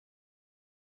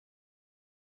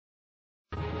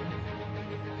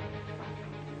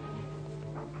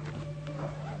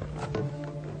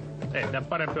Mitä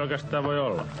parempi oikeastaan voi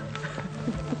olla?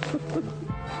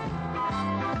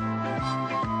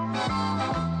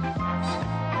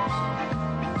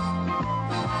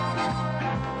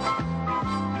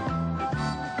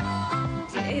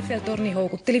 Eiffel-torni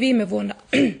houkutteli viime vuonna.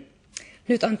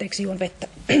 Nyt anteeksi, juon vettä.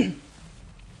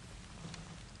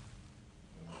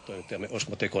 Toimittajamme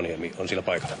Osmo Tekoniemi on siellä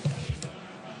paikalla.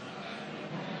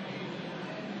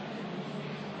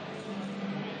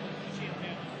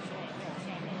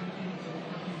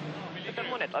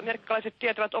 Monet amerikkalaiset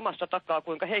tietävät omasta takaa,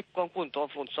 kuinka heikkoon kuntoon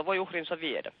flunssa voi uhrinsa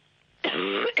viedä.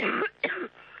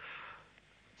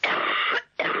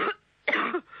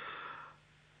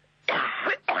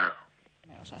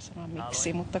 En osaa sanoa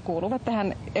miksi, mutta kuuluvat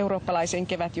tähän eurooppalaiseen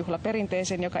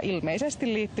kevätjuhlaperinteeseen, joka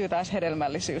ilmeisesti liittyy taas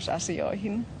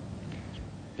hedelmällisyysasioihin.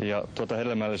 Ja tuota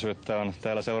hedelmällisyyttä on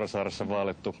täällä Seurasaaressa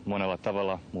vaalittu monella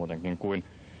tavalla muutenkin kuin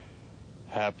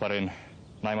hääparin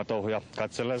naimatouhuja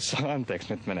katsellessa.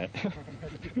 Anteeksi, nyt menee.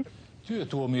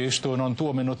 Työtuomioistuin on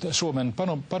tuominnut Suomen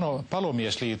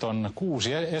palomiesliiton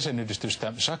 6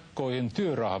 jäsenyhdistystä sakkoihin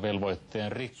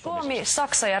työrahavelvoitteen rikkomisesta. Suomi,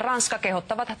 Saksa ja Ranska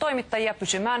kehottavat toimittajia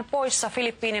pysymään poissa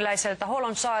filippiiniläiseltä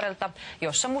Holon saarelta,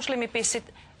 jossa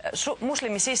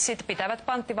muslimisissit pitävät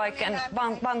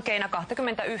panttivankeina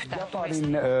 21 turista.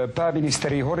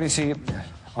 Pääministeri horisi,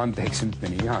 anteeksi nyt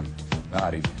meni ihan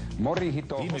väärin.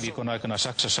 Viime viikon aikana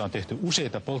Saksassa on tehty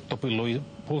useita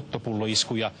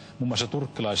polttopulloiskuja, muun muassa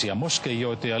turkkilaisia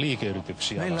moskeijoita ja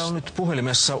liikeyrityksiä. Meillä on nyt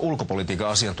puhelimessa ulkopolitiikan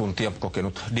asiantuntija,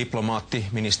 kokenut diplomaatti,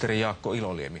 ministeri Jaakko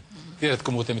Iloliemi.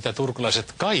 Tiedätkö muuten, mitä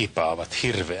turkulaiset kaipaavat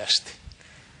hirveästi?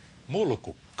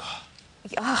 Mulkukkaa.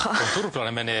 Jaha. Kun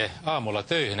turkulainen menee aamulla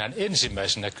töihin, hän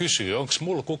ensimmäisenä kysyy, onko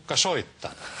mulkukka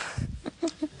soittanut?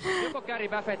 Joko Gary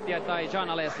Buffettia tai Jean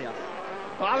Alesia?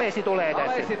 Alesi tulee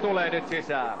tässä. Alesi tulee nyt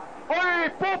sisään. Oi,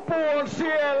 Pupu on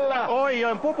siellä! Oi,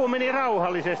 Pupu meni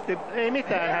rauhallisesti. Ei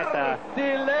mitään hätää.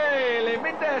 Tileili,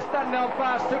 mites tänne on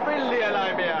päässyt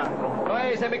villieläimiä? No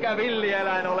ei se mikä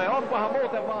villieläin ole, onpahan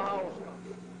muuten vaan hauska.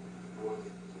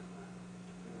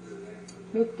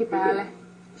 Mikki päälle.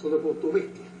 Sulta puuttuu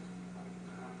mikki.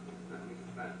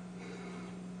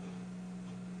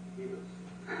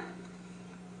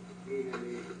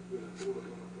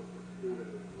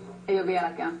 Ei ole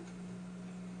vieläkään.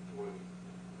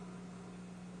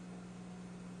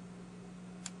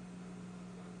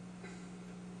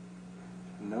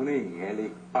 No niin,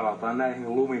 eli palataan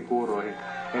näihin lumikuuroihin.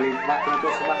 Eli vaikka me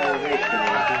tuossa vähän on heikkoa.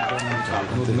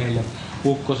 Meille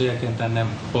ukkosiakin tänne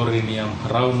Porin ja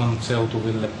Rauman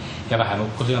seutuville. Ja vähän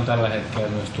ukkosia on tällä hetkellä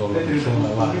myös tuolla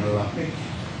Suomenlahdella.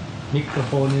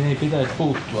 Mikrofoniin ei pitäisi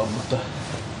puuttua, mutta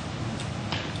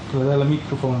kyllä täällä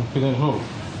mikrofonit pitäisi olla.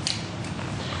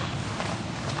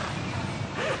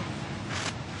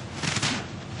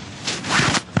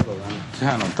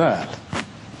 Sehän on täällä.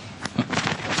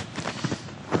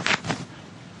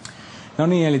 No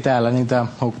niin, eli täällä niitä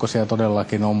ukkosia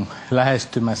todellakin on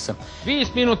lähestymässä.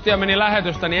 5 minuuttia meni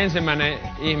lähetystä, niin ensimmäinen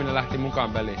ihminen lähti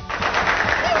mukaan peliin.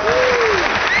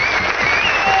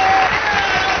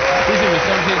 Kysymys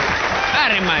on siis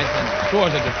äärimmäisen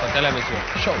suositusta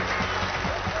televisio-showsta.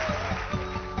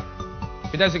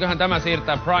 Pitäisiköhän tämä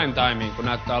siirtää prime timeen, kun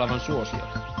näyttää olevan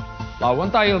suosiolla?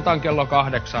 Lauantai-iltaan kello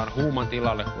 8 huuman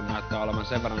tilalle, kun näyttää olevan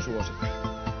sen verran suosittu.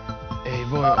 Ei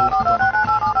voi olla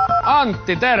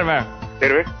Antti, terve!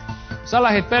 Terve. Sä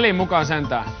lähit peliin mukaan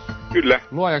sentään. Kyllä.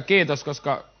 Luojan kiitos,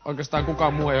 koska oikeastaan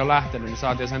kukaan muu ei ole lähtenyt, niin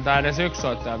saatiin sentään edes yksi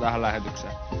soittaja tähän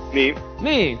lähetykseen. Niin.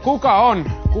 Niin, kuka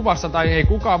on kuvassa tai ei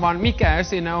kuka, vaan mikä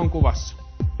esine on kuvassa?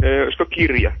 Olisiko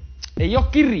kirja? Ei oo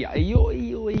kirja, ei oo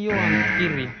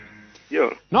kirja.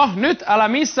 Joo. No, nyt älä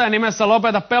missään nimessä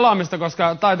lopeta pelaamista,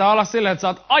 koska taitaa olla silleen, että sä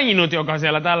oot ainut, joka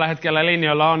siellä tällä hetkellä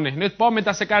linjoilla on. Niin nyt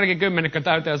pommita se kärkikymmenikko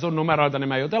täyteen sun numeroita, niin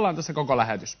me jutellaan tässä koko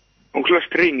lähetys. Onko sulla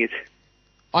stringit?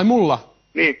 Ai mulla?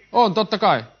 Niin. On, totta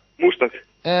kai. Mustat?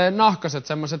 Nahkaset,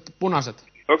 semmoset punaiset.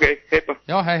 Okei, heippa.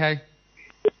 Joo, hei hei.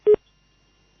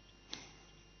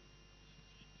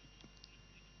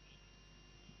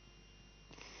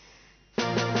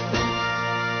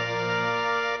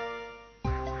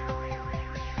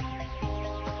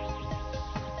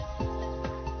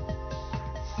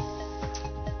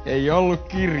 Ei ollut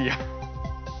kirja.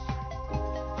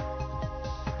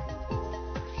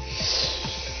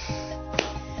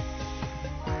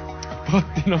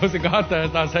 Potti nousi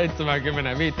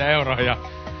 275 € ja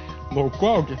luukku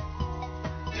auki.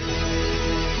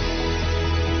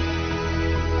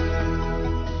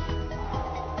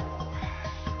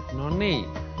 No niin.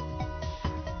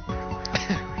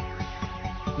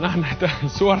 Nää on näitä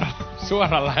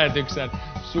suoran lähetyksen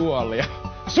suolia.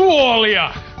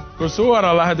 Suolia! Kun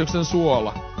suoran lähetyksen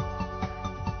suola.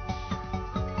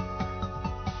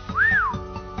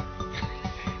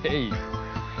 Ei.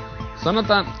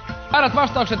 Sanotaan, väärät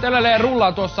vastaukset edelleen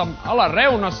rullaa tuossa alan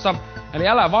reunassa. Eli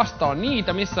älä vastaa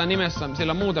niitä missään nimessä,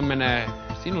 sillä muuten menee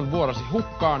sinun vuorosi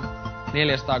hukkaan.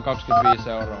 425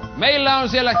 €. Meillä on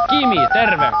siellä Kimi,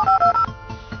 terve!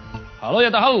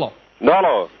 Hallo. No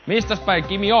haloo. Mistäs päin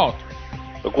Kimi oot?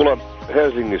 No kuule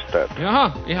Helsingistä.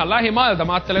 Jaha, ihan lähimailta.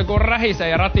 Mä ajattelin, kun rähisee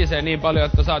ja ratisee niin paljon,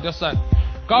 että sä oot jossain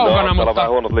kaukana, no, mutta... on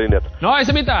vähän huonot linjat. No ei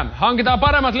se mitään. Hankitaan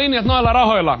paremmat linjat noilla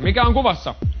rahoilla. Mikä on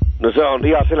kuvassa? No se on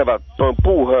ihan selvä, toi on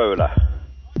puuhöylä.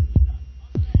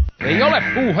 Ei ole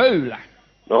puuhöylä.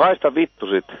 No haista vittu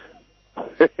sit.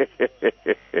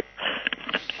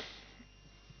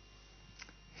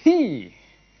 Hii.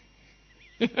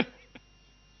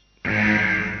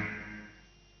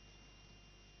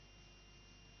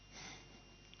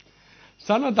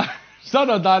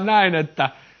 Sanotaan näin, että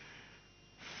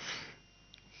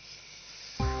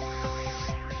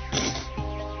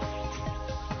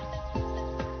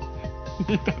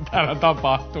mitä täällä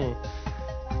tapahtuu?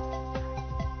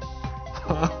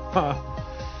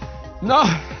 No,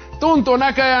 tuntuu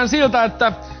näköjään siltä,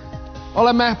 että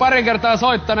olemme pari kertaa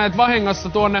soittaneet vahingossa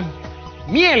tuonne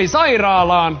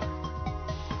mielisairaalaan.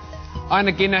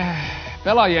 Ainakin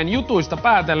pelaajien jutuista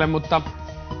päätellen, mutta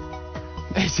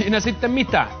ei siinä sitten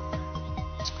mitään.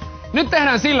 Nyt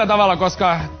tehdään sillä tavalla,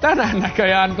 koska tänään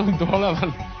näköjään tuntuu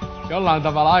olevan jollain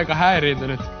tavalla aika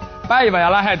häiriintynyt päivä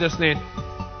ja lähetys, niin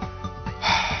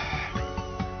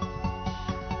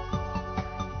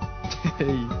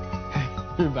Ei,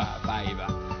 hyvää päivää.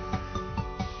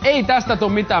 Ei tästä tuu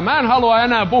mitään. Mä en halua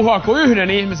enää puhua kuin yhden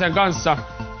ihmisen kanssa.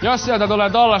 Jos sieltä tulee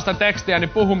tollaista tekstiä, niin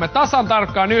puhumme tasan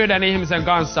tarkkaan yhden ihmisen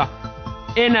kanssa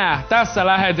enää tässä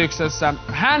lähetyksessä.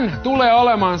 Hän tulee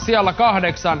olemaan siellä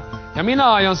 8 ja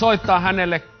minä aion soittaa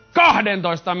hänelle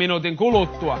 12 minuutin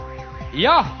kuluttua.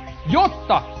 Ja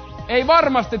jotta ei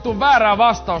varmasti tuu väärää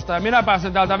vastausta ja minä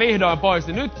pääsen täältä vihdoin pois,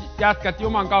 niin nyt jätkät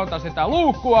juman kautta sitä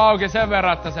luukkua auki sen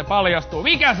verran, että se paljastuu.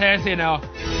 Mikä se esine on?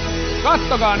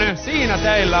 Kattokaa nyt, siinä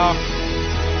teillä on.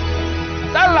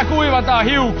 Tällä kuivataan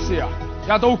hiuksia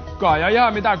ja tukkaa ja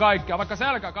ihan mitä kaikkea, vaikka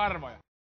selkäkarvoja.